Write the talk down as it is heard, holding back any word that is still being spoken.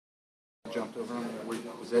jumped over him?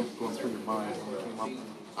 Was that going through your mind when it came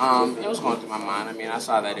up? It was going through my mind. I mean, I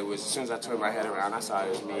saw that it was, as soon as I turned my head around, I saw it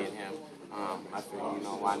was me and him. I figured,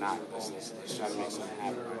 why not? Let's try to make something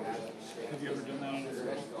happen right now. Have you ever done that on your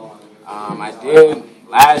own? I did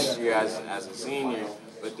last year as a senior,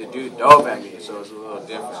 but the dude dove at me, so it was a little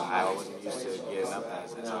different. I wasn't used to getting up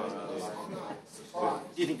as a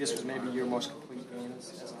Do you think this was maybe your most complete game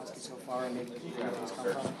as a husky so far, and maybe where things come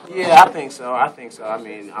from? Yeah, I think so. I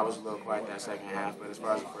mean, I was a little quiet that second half, but as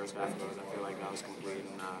far as the first half goes, I feel like I was complete.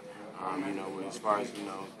 And as far as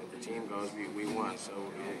the team goes, we won. So,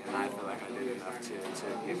 and I feel like I did enough to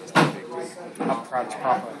give us the victory. How proud is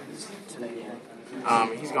Papa today?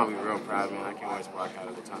 He's gonna be real proud, man. I can't wait to walk out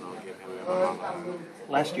of the tunnel and give him and my mama.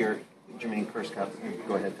 Last year, Jermaine first got a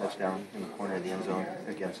go-ahead touchdown in the corner of the end zone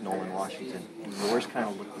against Nolan Washington. Yours kind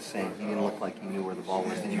of looked the same. He didn't look like he knew where the ball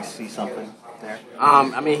was. Did you see something there?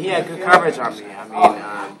 I mean, he had good coverage on me. I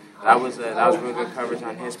mean, that was real good coverage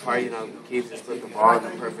on his part. Keith just put the ball in the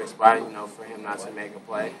perfect spot, for him not to make a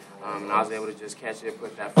play. And I was able to just catch it,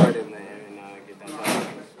 put that foot in there, and get that done.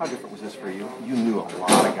 How different was this for you? You knew a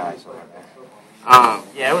lot of guys over there.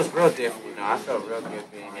 Yeah, it was real different. I felt real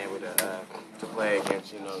good being able to play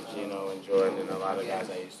against, Gino and Jordan and a lot of guys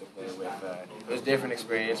I used to play with. It was a different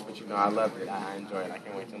experience, but, I loved it. I enjoyed it. I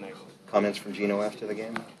can't wait till next year. Comments from Gino after the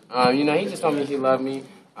game? He just told me he loved me.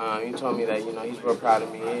 He told me that, he's real proud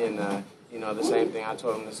of me, and, the same thing. I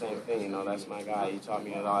told him the same thing. That's my guy. He taught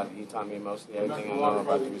me a lot. He taught me mostly everything I know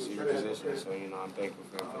about the receiver position, so, I'm thankful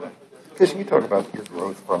for him for that. Kasen, you talk about your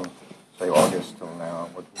growth from, say, August till now.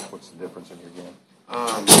 What's the difference in your game?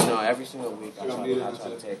 Every single week I try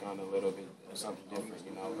to take on a little bit of something different.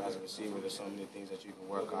 As a receiver, there's so many things that you can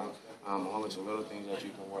work on, a whole bunch of little things that you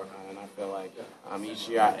can work on, and I feel like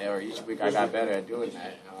each week I got better at doing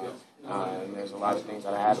that. And there's a lot of things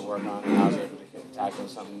that I had to work on, and I was able to tackle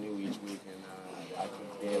something new each week, and I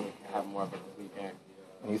could be able to have more of a complete game.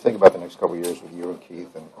 When you think about the next couple of years with you and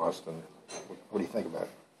Keith and Austin, what do you think about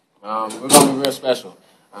it? We're going to be real special.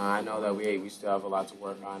 I know that we still have a lot to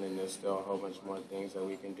work on, and there's still a whole bunch more things that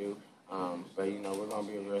we can do. But, we're going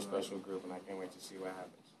to be a real special group, and I can't wait to see what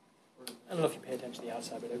happens. I don't know if you pay attention to the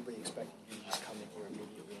outside, but everybody expected you to just come in here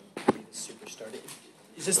immediately and be the superstar.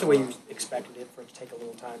 Is this the way you expected it, for it to take a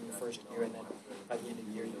little time in the first year, and then by the end of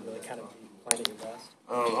the year you really kind of be playing at your best?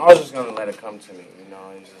 I was just going to let it come to me.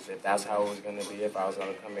 It's just, if that's how it was going to be, if I was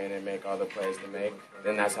going to come in and make all the plays to make,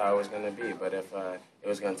 then that's how it was going to be. But if it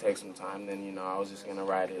was going to take some time, then, I was just going to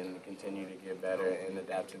ride it and continue to get better and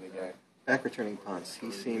adapt to the game. Back returning punts,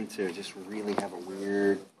 he seemed to just really have a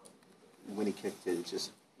weird, when he kicked it,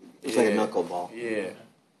 it's like a knuckleball. Yeah.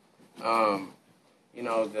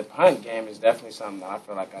 The punt game is definitely something that I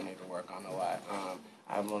feel like I need to work on a lot.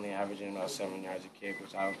 I'm only averaging about 7 yards a kick,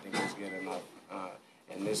 which I don't think is good enough.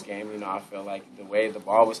 In this game, I feel like the way the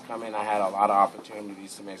ball was coming, I had a lot of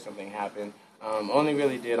opportunities to make something happen. Only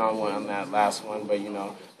really did on that last one, but,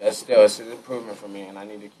 that's still it's an improvement for me, and I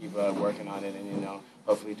need to keep working on it and,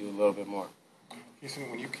 hopefully do a little bit more. Kasen,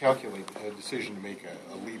 when you calculate a decision to make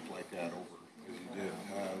a leap like that over, as you did,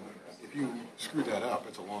 if you screw that up,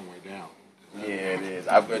 it's a long way down. Yeah, it is.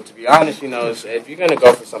 But to be honest, if you're gonna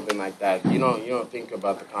go for something like that, you don't think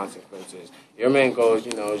about the consequences. Your main goal is,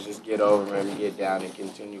 is just get over and get down and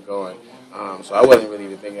continue going. So I wasn't really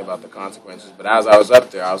even thinking about the consequences. But as I was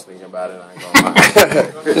up there, I was thinking about it. I ain't gonna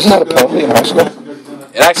lie. Isn't that a penalty in high school?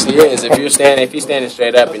 It actually is. If you're standing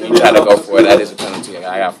straight up and you try to go for it, that is a penalty.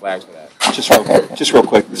 I got flags for that. Just real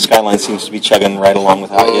quick, the Skyline seems to be chugging right along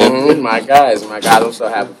without you. My guys, I'm so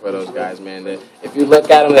happy for those guys, man. If you look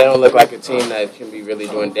at them, they don't look like a team that can be really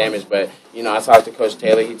doing damage. But, I talked to Coach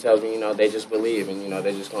Taylor. He tells me, they just believe. And,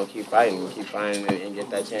 they're just going to keep fighting and get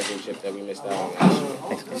that championship that we missed out on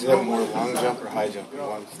last year. Is that more long jump or high jump in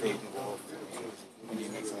one state in both? When you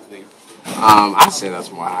make that leap? I say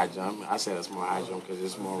that's more high jump. Because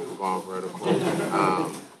it's more going vertical.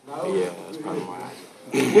 Yeah, that's probably more high jump.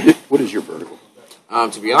 What is your vertical?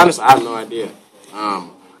 To be honest, I have no idea.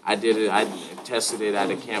 I tested it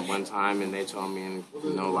at a camp one time, and they told me, and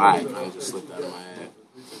no lie, it kind of just slipped out of my head.